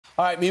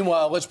All right,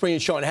 meanwhile, let's bring in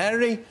Sean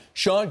Hannity.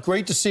 Sean,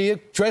 great to see you.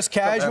 Dressed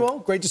casual.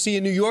 Great to see you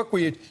in New York,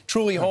 where you're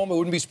truly home. I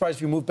wouldn't be surprised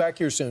if you moved back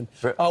here soon.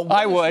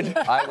 I would.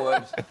 I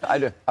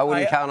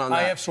wouldn't count on that.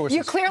 I have sources.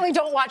 You clearly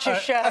don't watch his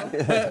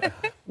show.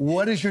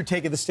 What is your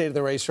take of the state of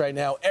the race right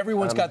now?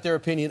 Everyone's got their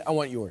opinion. I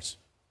want yours.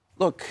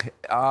 Look,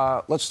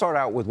 let's start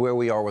out with where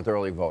we are with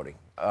early voting.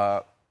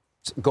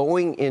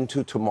 Going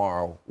into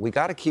tomorrow, we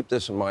got to keep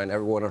this in mind.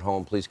 Everyone at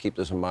home, please keep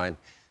this in mind.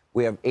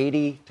 We have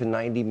 80 to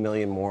 90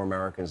 million more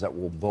Americans that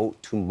will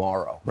vote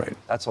tomorrow. Right.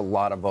 That's a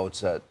lot of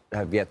votes that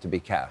have yet to be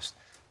cast.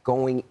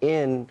 Going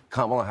in,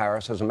 Kamala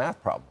Harris has a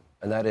math problem,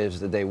 and that is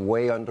that they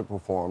way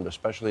underperformed,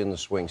 especially in the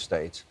swing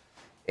states,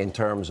 in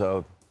terms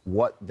of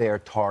what their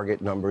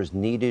target numbers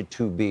needed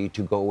to be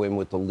to go in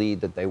with the lead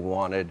that they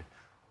wanted,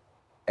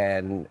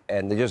 and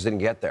they just didn't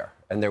get there.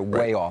 And they're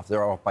way off.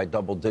 They're off by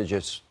double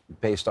digits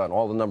based on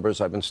all the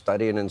numbers I've been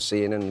studying and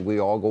seeing, and we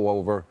all go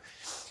over.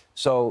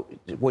 So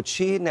what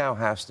she now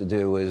has to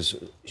do is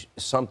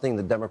something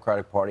the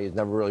Democratic Party has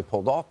never really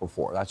pulled off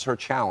before. That's her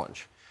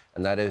challenge,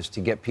 and that is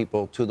to get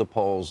people to the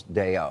polls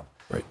day of.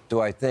 Right. Do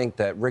I think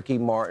that Ricky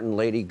Martin,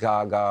 Lady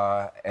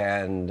Gaga,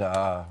 and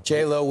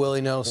J-Lo, Willie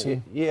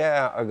Nelson,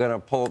 are going to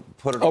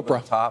put it over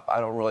the top?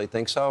 I don't really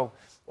think so.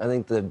 I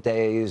think the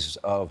days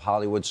of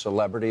Hollywood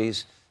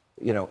celebrities,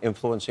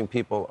 influencing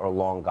people are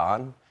long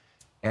gone.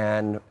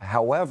 And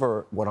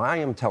however, what I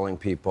am telling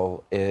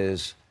people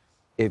is,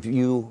 if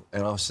you,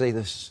 and I'll say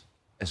this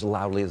as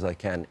loudly as I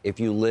can, if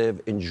you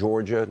live in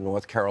Georgia,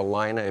 North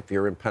Carolina, if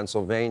you're in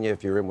Pennsylvania,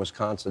 if you're in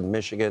Wisconsin,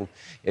 Michigan,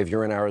 if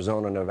you're in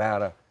Arizona,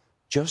 Nevada,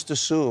 just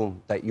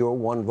assume that your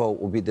one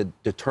vote will be the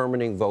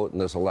determining vote in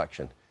this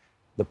election.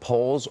 The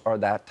polls are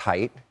that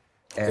tight,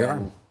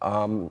 and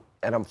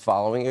I'm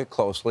following it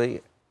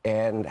closely.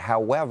 And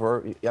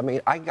however, I mean,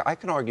 I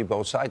can argue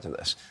both sides of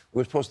this.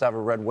 We were supposed to have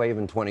a red wave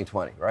in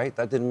 2020, right?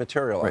 That didn't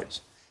materialize.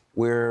 Right.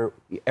 Where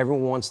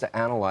everyone wants to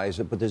analyze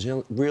it, but there's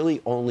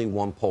really only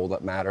one poll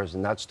that matters,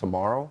 and that's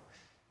tomorrow.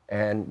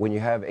 And when you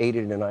have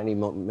 80 to 90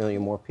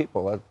 million more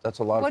people, that's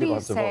a lot of people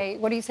have to vote.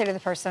 What do you say to the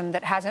person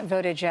that hasn't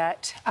voted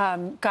yet?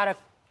 Got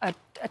a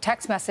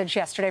text message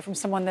yesterday from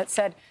someone that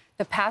said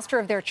the pastor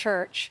of their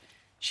church,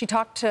 she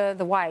talked to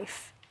the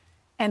wife,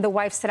 and the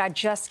wife said, I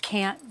just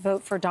can't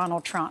vote for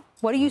Donald Trump.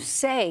 What do you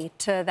say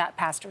to that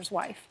pastor's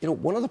wife?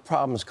 One of the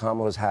problems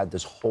Kamala's had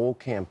this whole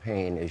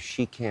campaign is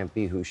she can't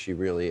be who she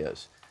really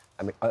is.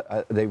 I mean,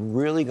 are they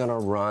really going to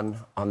run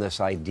on this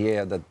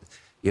idea that,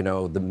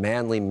 the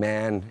manly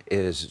man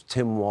is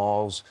Tim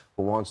Walz,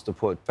 who wants to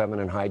put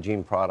feminine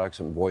hygiene products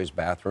in boys'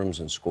 bathrooms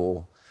in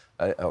school,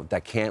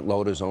 that can't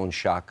load his own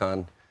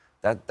shotgun?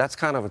 That's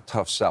kind of a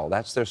tough sell.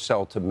 That's their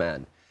sell to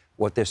men.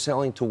 What they're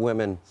selling to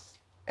women,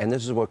 and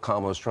this is what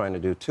Kamala's trying to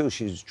do, too,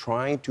 she's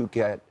trying to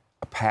get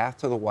a path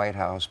to the White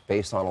House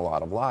based on a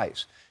lot of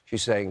lies.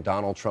 She's saying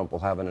Donald Trump will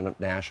have a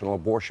national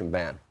abortion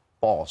ban.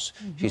 False.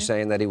 She's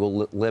saying that he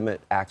will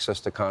limit access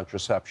to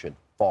contraception.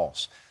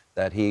 False.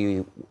 That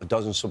he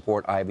doesn't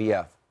support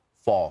IVF.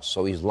 False.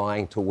 So he's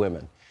lying to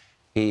women.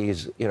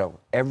 He's,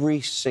 every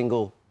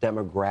single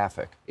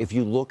demographic. If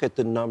you look at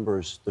the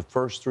numbers, the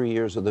first 3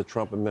 years of the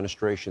Trump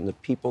administration, the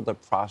people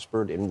that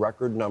prospered in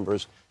record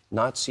numbers,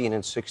 not seen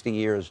in 60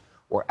 years,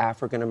 were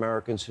African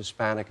Americans,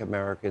 Hispanic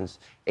Americans,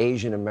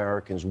 Asian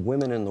Americans,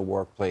 women in the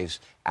workplace,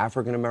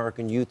 African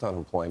American youth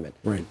unemployment.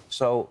 Right.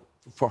 So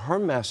for her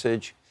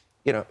message,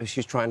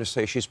 she's trying to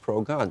say she's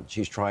pro-gun.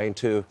 She's trying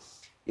to,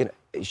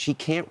 she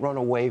can't run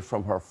away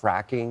from her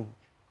fracking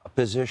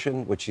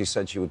position, which she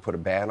said she would put a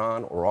ban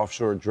on, or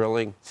offshore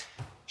drilling.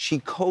 She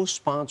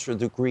co-sponsored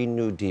the Green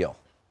New Deal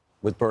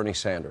with Bernie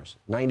Sanders,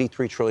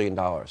 $93 trillion.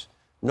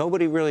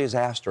 Nobody really has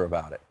asked her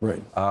about it.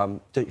 Right.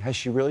 Has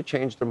she really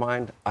changed her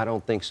mind? I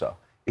don't think so.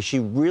 Is she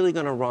really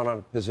going to run on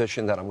a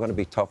position that I'm going to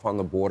be tough on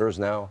the borders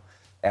now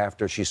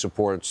after she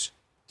supports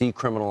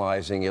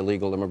decriminalizing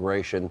illegal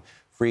immigration,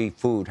 free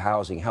food,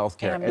 housing, health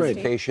care,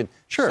 education,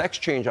 sex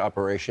change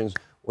operations,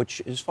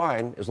 which is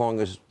fine as long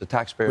as the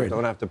taxpayers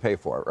don't have to pay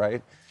for it,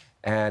 right?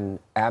 And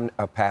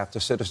a path to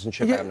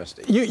citizenship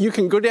amnesty. You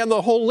can go down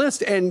the whole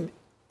list, and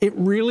it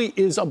really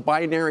is a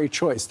binary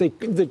choice.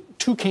 The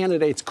two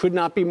candidates could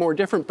not be more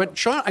different. But,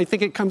 Sean, I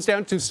think it comes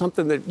down to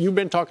something that you've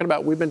been talking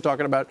about, we've been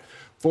talking about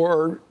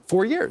for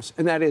 4 years,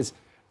 and that is,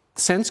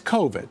 since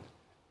COVID,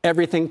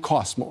 everything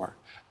costs more.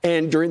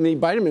 And during the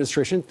Biden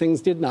administration, things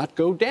did not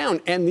go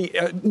down. And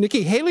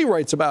Nikki Haley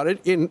writes about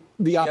it in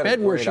the op-ed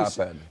where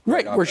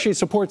she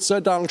supports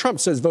Donald Trump,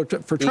 says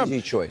vote for Trump.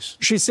 Easy choice.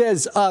 She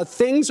says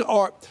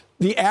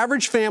the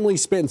average family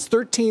spends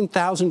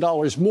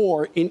 $13,000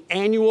 more in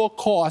annual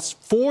costs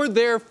for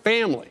their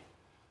family.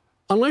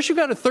 Unless you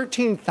got a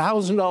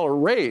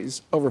 $13,000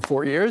 raise over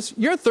 4 years,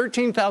 you're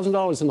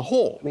 $13,000 in the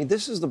hole. I mean,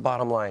 this is the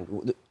bottom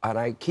line. And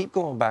I keep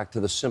going back to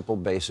the simple,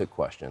 basic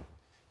question.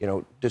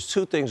 There's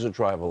two things that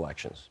drive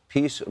elections,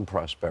 peace and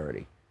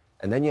prosperity.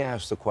 And then you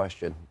ask the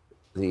question,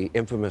 the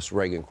infamous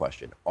Reagan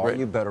question, are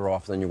you better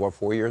off than you were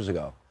 4 years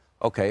ago?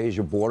 Okay, is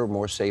your border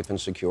more safe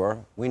and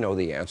secure? We know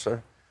the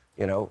answer.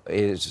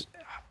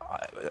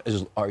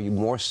 Are you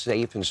more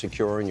safe and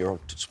secure in your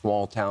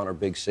small town or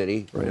big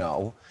city? Right.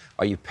 No.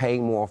 Are you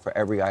paying more for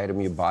every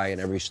item you buy in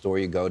every store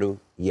you go to?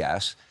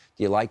 Yes.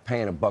 Do you like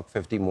paying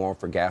 $1.50 more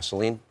for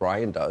gasoline?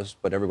 Brian does,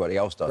 but everybody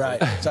else doesn't. Right,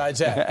 besides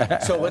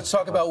that. So let's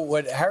talk about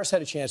what Harris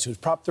had a chance to. It was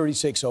Prop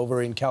 36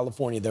 over in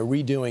California. They're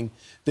redoing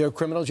their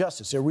criminal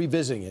justice. They're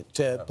revisiting it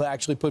to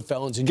actually put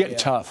felons in jail. Get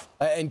tough.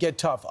 And get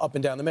tough up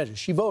and down the measure.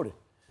 She voted.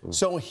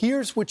 So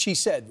here's what she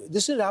said.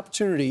 This is an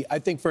opportunity, I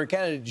think, for a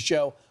candidate to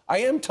show I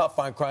am tough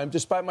on crime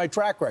despite my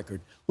track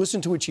record. Listen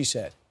to what she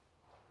said.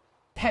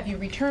 Have you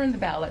returned the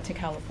ballot to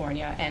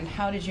California, and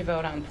how did you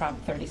vote on Prop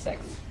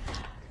 36?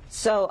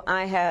 So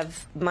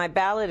my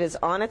ballot is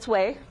on its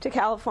way to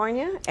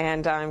California,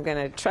 and I'm going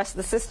to trust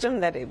the system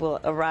that it will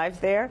arrive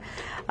there.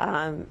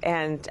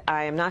 And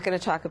I am not going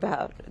to talk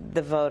about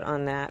the vote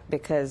on that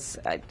because,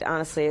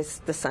 honestly, it's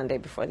the Sunday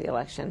before the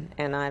election,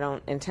 and I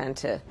don't intend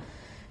to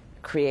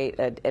create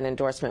an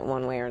endorsement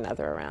one way or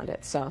another around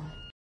it. So,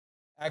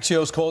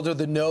 Axios called her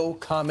the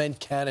no-comment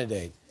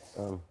candidate.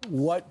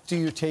 What do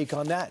you take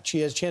on that? She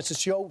has a chance to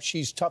show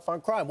she's tough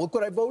on crime. Look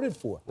what I voted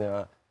for.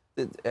 Yeah.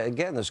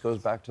 Again, this goes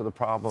back to the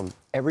problem.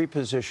 Every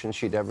position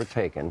she'd ever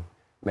taken,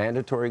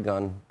 mandatory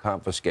gun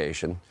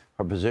confiscation,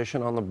 her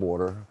position on the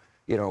border,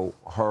 you know,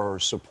 her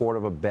support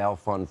of a bail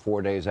fund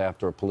 4 days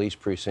after a police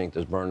precinct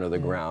is burned to the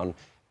ground,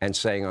 and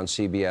saying on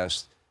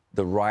CBS,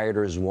 the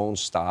rioters won't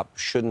stop,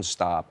 shouldn't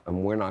stop,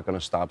 and we're not going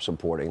to stop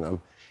supporting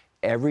them.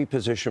 Every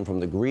position from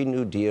the Green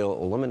New Deal,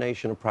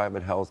 elimination of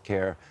private health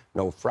care,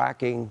 no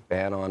fracking,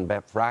 ban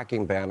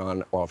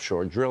on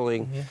offshore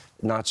drilling,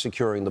 not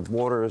securing the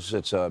borders.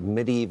 It's a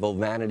medieval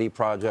vanity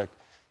project.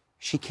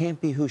 She can't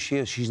be who she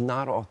is. She's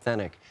not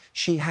authentic.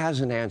 She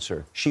has an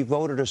answer. She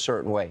voted a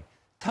certain way.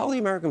 Tell the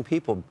American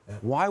people,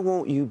 why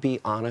won't you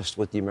be honest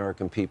with the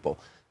American people?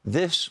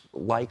 This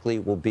likely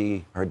will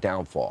be her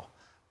downfall.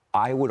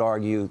 I would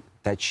argue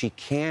that she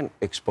can't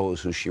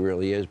expose who she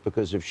really is,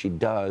 because if she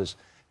does,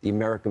 the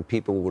American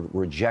people would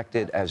reject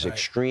it as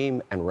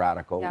extreme and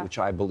radical, which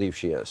I believe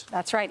she is.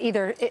 That's right.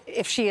 Either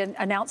if she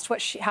announced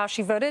how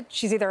she voted,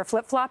 she's either a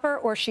flip-flopper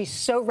or she's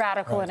so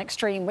radical and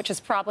extreme, which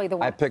is probably the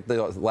one. I picked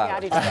the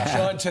latter.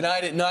 Sean,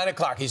 tonight at 9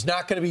 o'clock, he's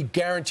not going to be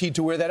guaranteed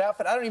to wear that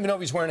outfit. I don't even know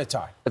if he's wearing a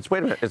tie. Wait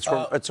a minute.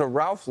 It's a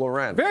Ralph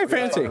Lauren. Very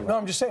fancy. No,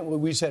 I'm just saying.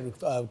 We said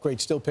a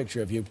great still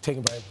picture of you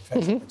taken by a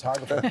professional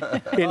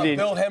photographer. Indeed.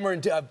 Bill Hemmer,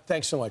 and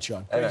thanks so much,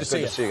 Sean. Great to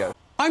see you guys.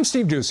 I'm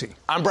Steve Doocy.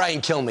 I'm Brian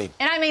Kilmeade.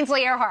 And I'm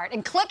Ainsley Earhart.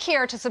 And click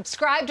here to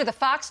subscribe to the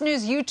Fox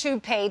News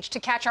YouTube page to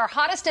catch our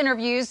hottest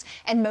interviews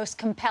and most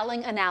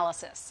compelling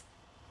analysis.